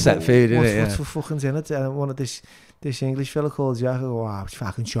 set food, innit? What's for fucking dinner? And one of this English fella called Jack, I go, it's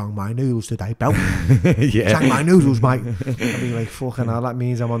fucking Chiang Mai noodles today, bro. Chiang Mai noodles, mate. I'd be like, fucking hell, that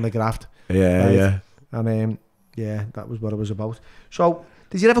means I'm on the graft. Yeah. And that was what it was about. So,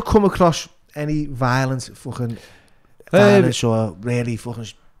 did you ever come across any violence or really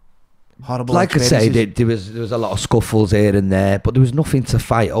fucking horrible? Like I say, there was a lot of scuffles here and there, but there was nothing to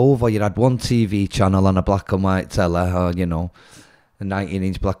fight over. You had one TV channel on a black and white teller, or you know, a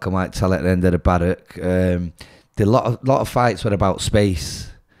 19-inch black and white teller at the end of the barrack. The lot of fights were about space.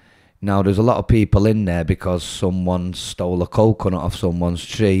 Now there's a lot of people in there because someone stole a coconut off someone's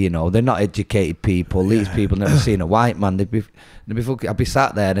tree. You know, they're not educated people. These people never seen a white man. I'd be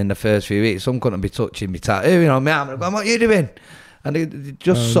sat there in the first few weeks. Some couldn't be touching me tattoo. You know, man, what are you doing? And they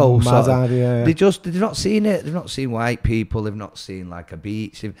just they've not seen it. They've not seen white people. They've not seen like a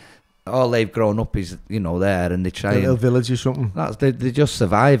beach. All they've grown up is, you know, there, and they try a little village or something. They're just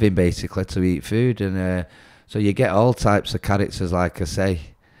surviving basically to eat food, and so you get all types of characters, like I say,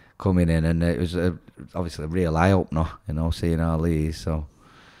 coming in, and it was obviously a real eye opener, you know, seeing all these. So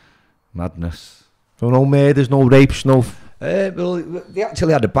madness. So no murders, no rapes, no. Well, they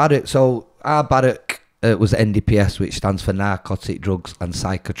actually had a barrack. So our barrack was NDPS, which stands for narcotic drugs and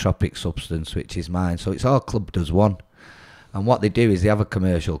psychotropic substance, which is mine. So it's all clubbed as one. And what they do is they have a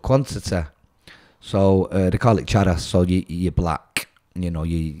commercial quantity. So they call it charas. So you're black, you know,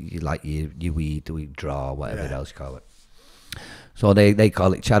 you like your weed, draw, whatever else you call it. So they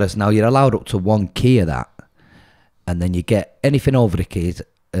call it charas. Now you're allowed up to 1 key of that, and then you get anything over a key is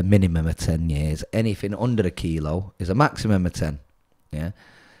a minimum of 10 years. Anything under a kilo is a maximum of 10. Yeah.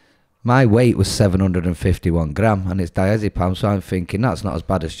 My weight was 751 gram, and it's diazepam, so I'm thinking that's not as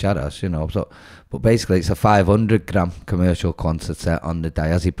bad as charas, you know. So, but basically it's a 500 gram commercial quantity on the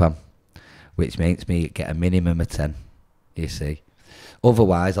diazepam, which makes me get a minimum of 10. You see.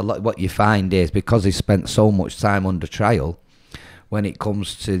 Otherwise, what you find is, because they spent so much time under trial, when it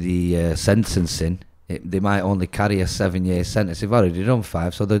comes to the sentencing, they might only carry a 7-year sentence. They've already done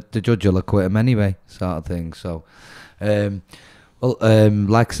 5, so the judge will acquit them anyway, sort of thing. So,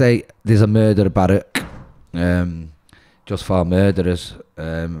 like I say, there's a murder barrack. just for murderers.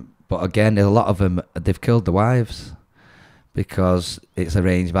 But again, a lot of them, they've killed the wives because it's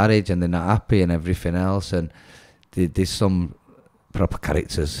arranged marriage and they're not happy and everything else. And there's some proper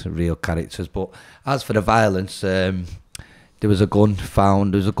characters, real characters. But as for the violence, there was a gun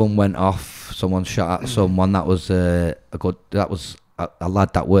found. There was a gun went off. Someone shot at someone. That was a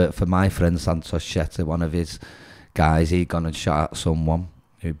lad that worked for my friend Santos Shetta. One of his guys, he'd gone and shot at someone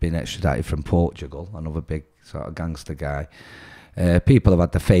who'd been extradited from Portugal. Another big sort of gangster guy. People have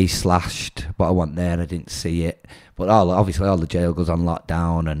had their face slashed, but I wasn't there and I didn't see it. But obviously all the jail goes on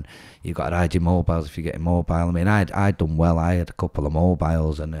lockdown and you've got to hide your mobiles if you're getting mobile. I mean, I'd done well. I had a couple of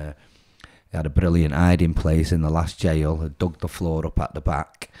mobiles and I had a brilliant hiding place in the last jail. I dug the floor up at the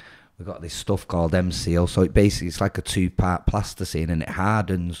back. We've got this stuff called MCO, so it's like a 2-part plasticine and it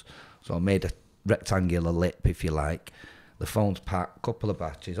hardens. So I made a rectangular lip, if you like. The phone's packed, couple of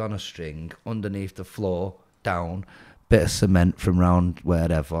batteries on a string, underneath the floor, down, bit of cement from round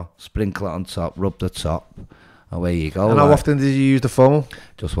wherever, sprinkle it on top, rub the top, away you go. And how often did you use the phone?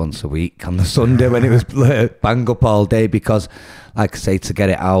 Just once a week on the Sunday when it was bang up all day, because like I say, to get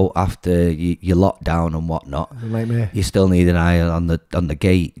it out after you lock down and whatnot, you still need an eye on the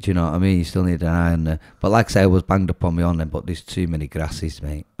gate. Do you know what I mean? You still need an eye on the. But like I say, I was banged up on me on them, but there's too many grasses,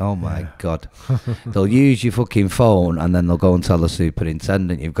 mate. Oh my God, they'll use your fucking phone and then they'll go and tell the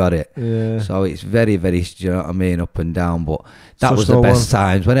superintendent you've got it. Yeah. So it's very, very, do you know what I mean, up and down. But that was the best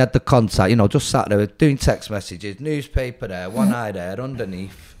times when I had the contact. You know, just sat there doing text messages, newspaper there, one eye there,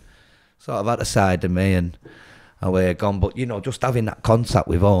 underneath, sort of at the side of me and. Away gone, but you know, just having that contact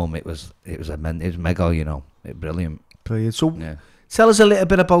with home, it was mega, you know, brilliant. Brilliant. So, tell us a little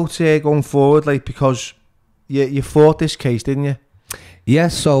bit about going forward, like, because you fought this case, didn't you? Yeah.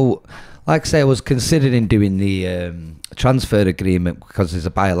 So, like I say, I was considering doing the transfer agreement because there's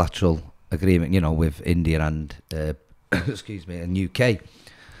a bilateral agreement, you know, with India and excuse me, and UK.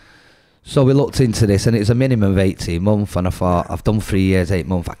 So we looked into this, and it was a minimum of 18 months, and I thought, I've done 3 years, 8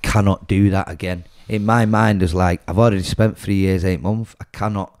 months, I cannot do that again. In my mind, it was like, I've already spent 3 years, 8 months,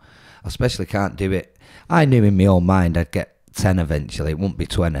 I especially can't do it. I knew in my own mind I'd get 10 eventually, it wouldn't be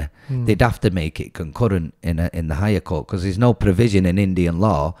 20. They'd have to make it concurrent in the higher court, because there's no provision in Indian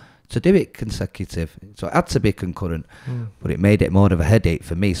law to do it consecutive. So it had to be concurrent, but it made it more of a headache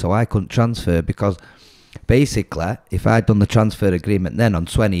for me, so I couldn't transfer, because basically, if I'd done the transfer agreement then on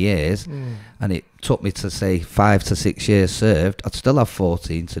 20 years, and it took me to say 5 to 6 years served, I'd still have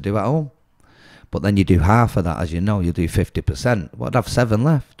 14 to do at home. But then you do half of that, as you know, you do 50%. Well, I'd have 7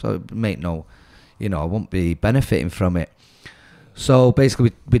 left. So it'd make no, you know, I won't be benefiting from it. So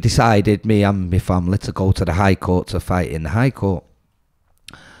basically, we decided, me and my family, to go to the High Court to fight in the High Court.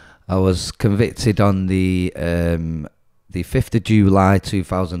 I was convicted on the 5th of July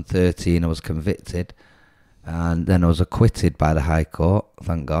 2013. I was convicted. And then I was acquitted by the High Court,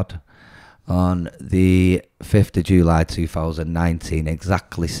 thank God, on the 5th of July 2019,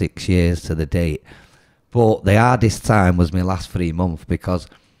 exactly 6 years to the date. But the hardest time was my last 3 months, because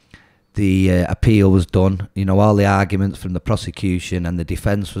the appeal was done. You know, all the arguments from the prosecution and the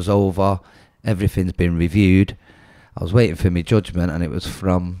defence was over. Everything's been reviewed. I was waiting for my judgment, and it was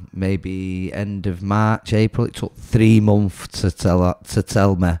from maybe end of March, April. It took 3 months to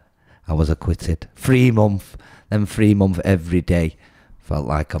tell me I was acquitted. 3 months, then 3 months every day. Felt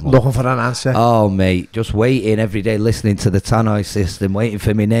like I'm looking for an answer. Oh, mate, just waiting every day, listening to the tannoy system, waiting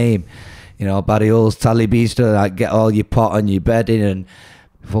for my name. You know, Barry Hulse, Talibis to like get all your pot on your bedding and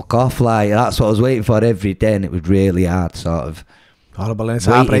fuck off. Like, that's what I was waiting for every day, and it was really hard, sort of. Horrible, and it's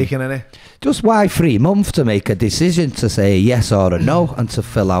heartbreaking, isn't it? Just why 3 months to make a decision to say a yes or a no, and to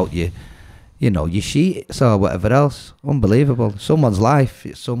fill out your sheets or whatever else. Unbelievable. Someone's life.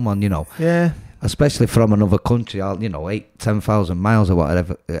 It's someone, you know. Yeah. Especially from another country, 10,000 miles or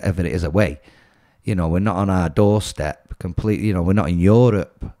whatever it is away. You know, we're not on our doorstep. Completely, you know, we're not in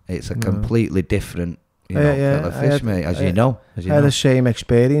Europe. It's a completely different, kettle of fish, mate, as you know. I had the same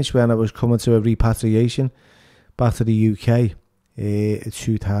experience when I was coming to a repatriation back to the UK in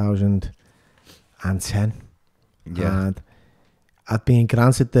 2010. Yeah. And I'd been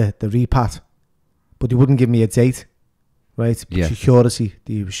granted the repat, but they wouldn't give me a date, right? Yeah. Security,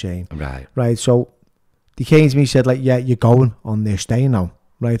 they were saying. Right. So they came to me and said, like, yeah, you're going on this day now,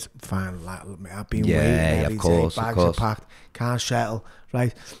 right? Fine, like, I've been waiting every day, bags are packed, can't settle,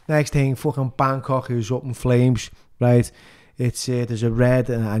 right? Next thing, fucking Bangkok is up in flames, right? It's there's a red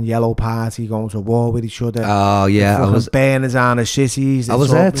and yellow party going to war with each other. Oh yeah, I was burners on the cities. I was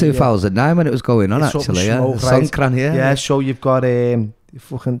there 2009 when it was going on, actually. Smoke, Songkran, yeah. So you've got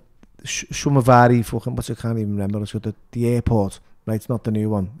fucking Shumavari, fucking I can't even remember. It's got the airport, right? It's not the new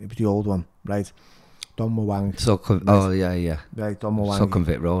one. It was the old one, right? Donmawang. Oh, yeah. Right, Donmawang.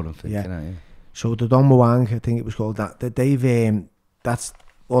 Sukhumvit Road, I'm thinking, Yeah. aren't you? So the Donmawang, I think it was called that. They've that's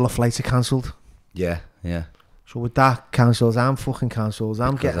all the flights are cancelled. Yeah. So with that cancelled, I'm fucking cancelled.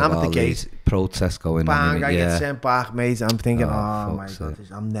 I'm at the gate. Protests going on. Bang! I get sent back, mate. I'm thinking, oh my God,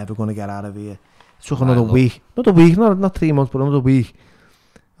 I'm never gonna get out of here. It took another week, not 3 months, but another week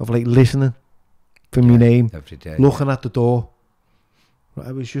of like listening for my name every day, looking at the door.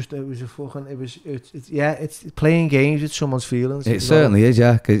 It's playing games with someone's feelings. It certainly is,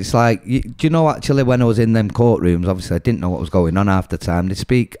 yeah. Because it's like, do you know, actually, when I was in them courtrooms, obviously I didn't know what was going on half the time. They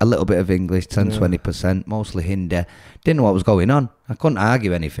speak a little bit of English, 10-20%, mostly Hindi. Didn't know what was going on. I couldn't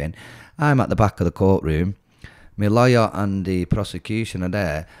argue anything. I'm at the back of the courtroom. My lawyer and the prosecution are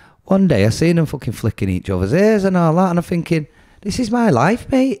there. One day I seen them fucking flicking each other's ears and all that, and I'm thinking, this is my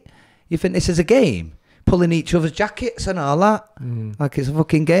life, mate. You think this is a game? Pulling each other's jackets and all that, like it's a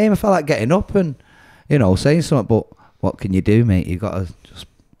fucking game. I felt like getting up and, saying something, but what can you do, mate? You got to just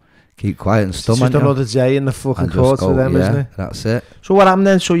keep quiet and stomach. It's just another day in the fucking courts for them, isn't it? That's it. So what happened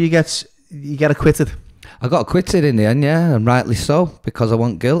then? So you get acquitted? I got acquitted in the end, yeah, and rightly so, because I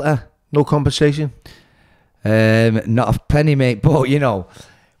wasn't guilty. No compensation? Not a penny, mate, but, we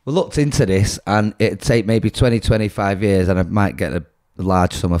looked into this, and it'd take maybe 20-25 years, and I might get a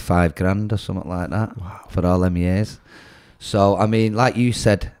large sum of $5,000 or something like that. Wow. For all them years. So I mean, like you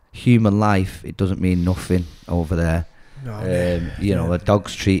said, human life, it doesn't mean nothing over there. A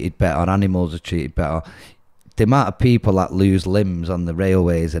dog's treated better, animals are treated better. The amount of people that lose limbs on the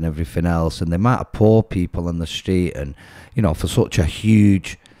railways and everything else, and the amount of poor people on the street, and for such a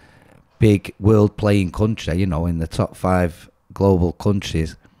huge big world playing country, in the top 5 global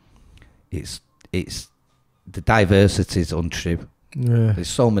countries, it's the diversity is untrue. Yeah. There's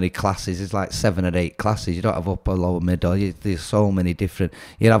so many classes. It's like 7 or 8 classes. You don't have upper, lower, middle. There's so many different.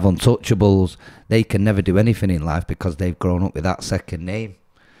 You have untouchables. They can never do anything in life because they've grown up with that second name.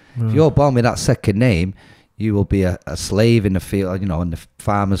 If you're born with that second name, you will be a slave in the field, in the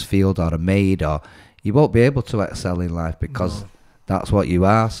farmer's field, or a maid, or you won't be able to excel in life because that's what you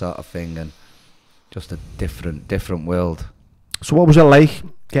are, sort of thing, and just a different world. So what was it like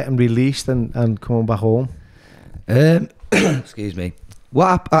getting released and coming back home? Excuse me.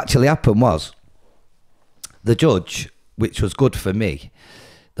 What actually happened was the judge, which was good for me,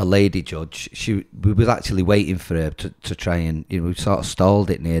 the lady judge, we was actually waiting for her to try and, we sort of stalled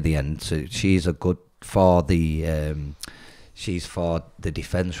it near the end. So she's for the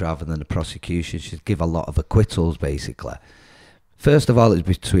defence rather than the prosecution. She'd give a lot of acquittals, basically. First of all, it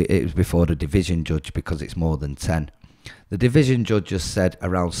was before the division judge because it's more than 10. The division judge just said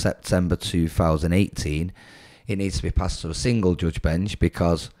around September 2018 it needs to be passed to a single judge bench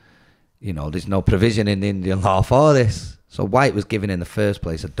because, there's no provision in Indian law for this. So why it was given in the first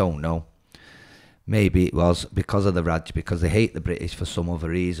place, I don't know. Maybe it was because of the Raj, because they hate the British for some other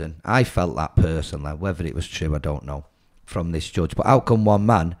reason. I felt that personally. Whether it was true, I don't know, from this judge. But how come one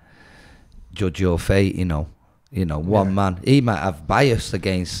man judge your fate, one man? He might have bias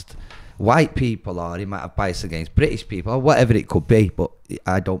against white people, or he might have bias against British people, or whatever it could be, but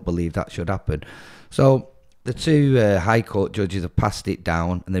I don't believe that should happen. So the 2 High Court judges have passed it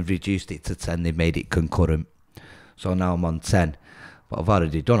down and they've reduced it to 10. They've made it concurrent. So now I'm on 10. But I've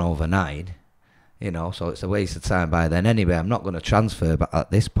already done over 9, so it's a waste of time by then anyway. I'm not going to transfer but at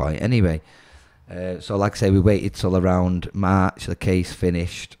this point anyway. So like I say, we waited till around March. The case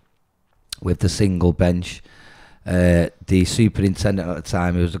finished with the single bench. The superintendent at the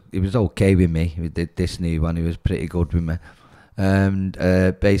time, he was okay with me. We did this new one. He was pretty good with me. And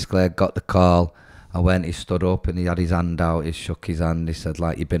basically I got the call. I went, he stood up and he had his hand out, he shook his hand, he said,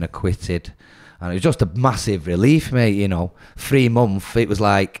 you've been acquitted. And it was just a massive relief, mate, 3 months, it was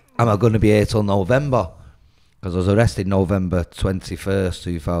like, am I going to be here till November? Because I was arrested November 21st,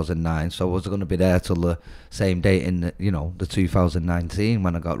 2009, so I was going to be there till the same date in, the 2019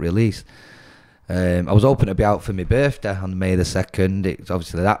 when I got released. I was hoping to be out for my birthday on May the 2nd, it's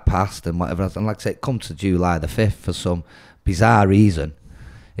obviously that passed and whatever else. And like I said, it come to July the 5th for some bizarre reason.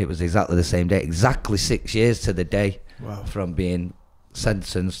 It was exactly the same day, exactly 6 years to the day. Wow. From being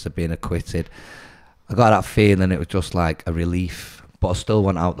sentenced to being acquitted. I got that feeling it was just like a relief, but I still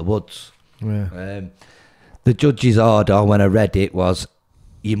went out the woods. Yeah. The judge's order, when I read it, was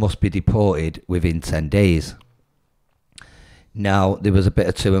you must be deported within 10 days. Now, there was a bit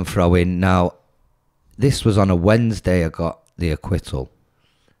of to and fro in. Now, this was on a Wednesday I got the acquittal.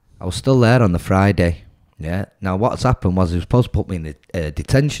 I was still there on the Friday. Yeah. Now, what's happened was they were supposed to put me in the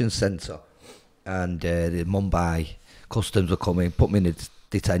detention centre, and the Mumbai customs were coming, put me in the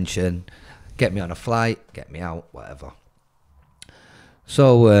detention, get me on a flight, get me out, whatever.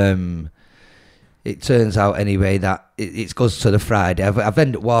 So it turns out anyway that it goes to the Friday. I've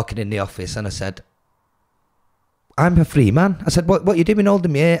ended up walking in the office and I said, I'm a free man. I said, what you doing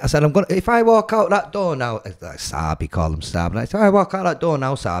holding me here? I said, if I walk out that door now, like Sabi, call him Sabi. I said, if I walk out that door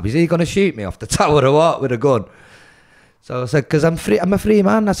now, Sabi, is he going to shoot me off the tower or what with a gun? So I said, because I'm a free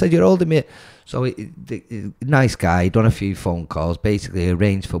man. I said, you're holding me. So nice guy, done a few phone calls, basically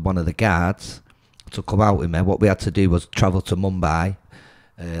arranged for one of the guards to come out with me. What we had to do was travel to Mumbai.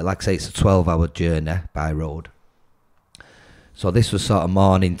 Like I say, it's a 12-hour journey by road. So this was sort of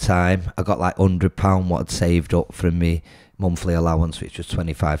morning time. I got like £100 what I'd saved up from me monthly allowance, which was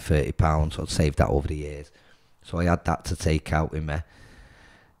 £25-30. So I'd saved that over the years. So I had that to take out with me.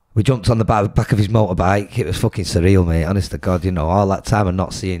 We jumped on the back of his motorbike. It was fucking surreal, mate. Honest to God, you know, all that time and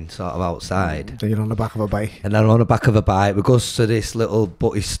not seeing sort of outside. Then you're on the back of a bike. And then on the back of a bike, we goes to this little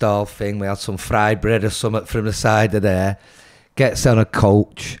butty stall thing. We had some fried bread or something from the side of there. Gets on a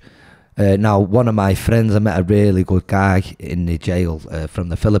coach. Now, one of my friends, I met a really good guy in the jail from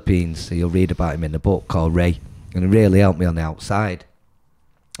the Philippines. So you'll read about him in the book, called Ray. And he really helped me on the outside.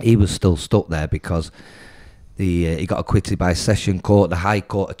 He was still stuck there because he got acquitted by Session Court. The High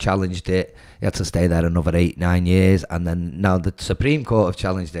Court had challenged it. He had to stay there another 8-9 years. And then now the Supreme Court have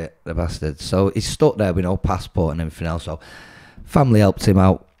challenged it, the bastard. So he's stuck there with no passport and everything else. So family helped him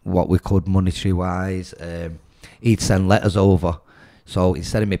out what we could monetary-wise. He'd send letters over. So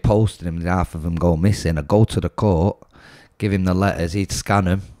instead of me posting them, half of them go missing. I'd go to the court, give him the letters, he'd scan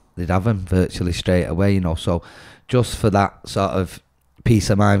them, they'd have them virtually straight away, you know. So just for that sort of peace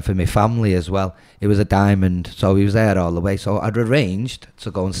of mind for my family as well, it was a diamond. So he was there all the way. So I'd arranged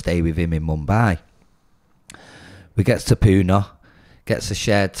to go and stay with him in Mumbai. We gets to Pune, gets a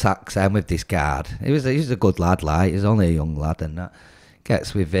shared taxi with this guard. He was a good lad, like, he's only a young lad and that.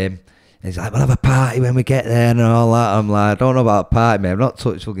 Gets with him. He's like, we'll have a party when we get there and all that. I'm like, I don't know about a party, mate. I've not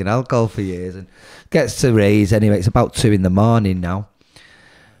touched fucking alcohol for years. And gets to raise anyway. It's about 2 in the morning now.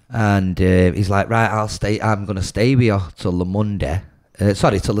 And he's like, right, I'm going to stay with you till the Monday. Till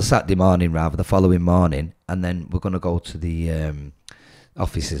the Saturday morning, rather, the following morning. And then we're going to go to the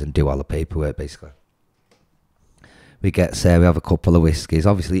offices and do all the paperwork, basically. We get there, we have a couple of whiskies.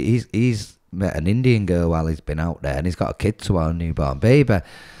 Obviously, he's met an Indian girl while he's been out there. And he's got a kid to our newborn baby.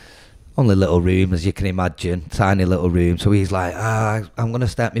 Only little room, as you can imagine, tiny little room. So he's like, I'm going to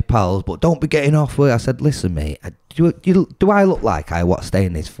stay at my pals, but don't be getting off work. I said, listen, mate, do I look like I want to stay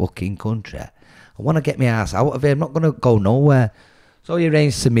in this fucking country? I want to get my ass out of here. I'm not going to go nowhere. So he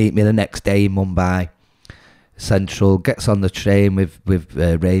arranged to meet me the next day in Mumbai Central, gets on the train with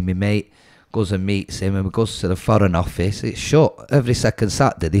Ray, my mate, goes and meets him, and we goes to the Foreign Office. It's shut. Every second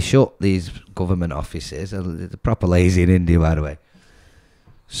Saturday, they shut these government offices. They're proper lazy in India, by the way.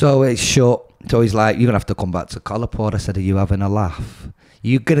 So it's shut. So he's like, you're going to have to come back to Kolhapur. I said, are you having a laugh?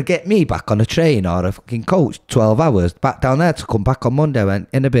 You going to get me back on a train or a fucking coach 12 hours back down there to come back on Monday? I went,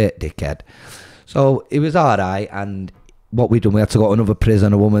 in a bit, dickhead. So it was all right. And what we done, we had to go to another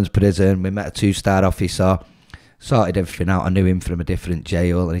prison, a woman's prison. We met a 2-star officer, sorted everything out. I knew him from a different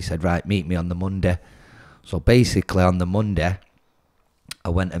jail. And he said, right, meet me on the Monday. So basically on the Monday, I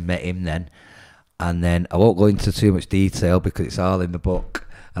went and met him then. And then I won't go into too much detail because it's all in the book.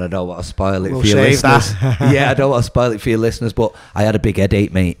 And I don't want to spoil it for your listeners. Yeah, I don't want to spoil it for your listeners, but I had a big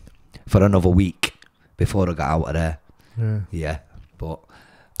headache, mate, for another week before I got out of there. Yeah, but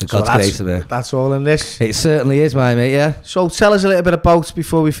God's grace of it. That's all in this. It certainly is, my mate, yeah. So tell us a little bit about,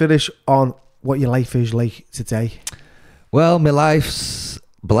 before we finish, on what your life is like today. Well, my life's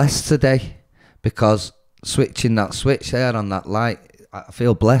blessed today because switching that switch there on that light, I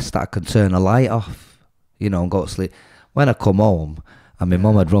feel blessed that I can turn a light off, you know, and go to sleep. When I come home, and my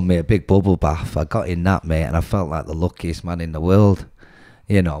mum had run me a big bubble bath. I got in that, mate, and I felt like the luckiest man in the world.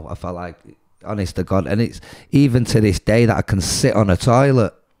 You know, I felt like, honest to God, and it's even to this day that I can sit on a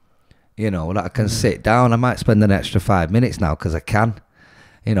toilet, you know, that I can sit down. I might spend an extra 5 minutes now because I can.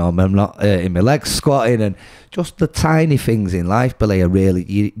 You know, I'm not in my legs squatting, and just the tiny things in life, Billy, are really,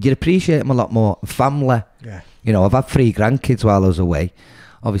 you appreciate them a lot more. Family. Yeah. You know, I've had 3 grandkids while I was away.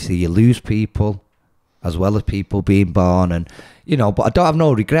 Obviously, you lose people as well as people being born, and you know, but I don't have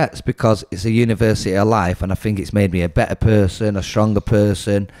no regrets because it's a university of life, and I think it's made me a better person, a stronger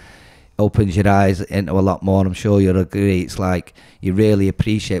person. Opens your eyes into a lot more. I'm sure you'll agree. It's like you really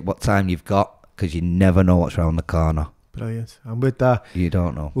appreciate what time you've got because you never know what's around the corner. Brilliant. And with that, you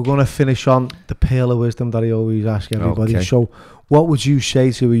don't know. We're going to finish on the pearl of wisdom that I always ask everybody. Okay. So what would you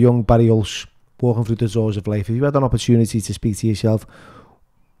say to a young Barry Hulse walking through the doors of life? If you had an opportunity to speak to yourself,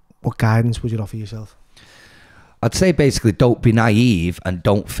 what guidance would you offer yourself? I'd say basically don't be naive and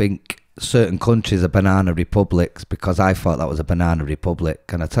don't think certain countries are banana republics, because I thought that was a banana republic.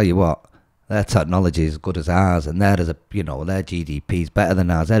 And I tell you what, their technology is as good as ours, and their GDP is better than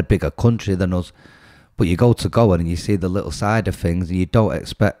ours. They're a bigger country than us. But you go to Goa and you see the little side of things, and you don't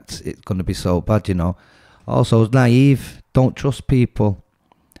expect it's going to be so bad, you know. Also, it's naive. Don't trust people.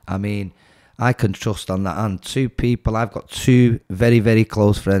 I mean, I can trust on that hand. 2 people. I've got 2 very, very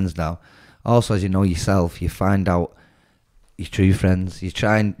close friends now. Also, as you know yourself, you find out your true friends. You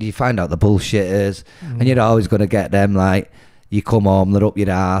find out the bullshitters, and you're always going to get them. Like, you come home, they're up your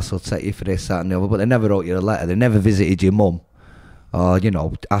ass, or take you for this, that, and the other. But they never wrote you a letter. They never visited your mum, or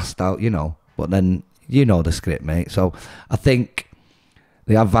asked out. But then you know the script, mate. So I think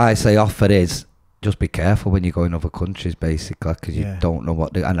the advice I offer is just be careful when you go in other countries, basically, because you don't know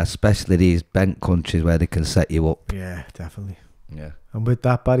what and especially these bent countries where they can set you up. Yeah, definitely. Yeah. And with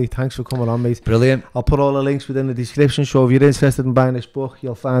that, Barry, thanks for coming on, mate. Brilliant. I'll put all the links within the description, so if you're interested in buying this book,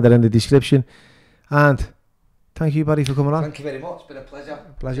 you'll find it in the description. And thank you, Barry, for coming on. Thank you very much. It's been a pleasure.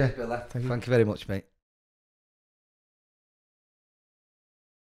 Pleasure. Thank you very much, mate.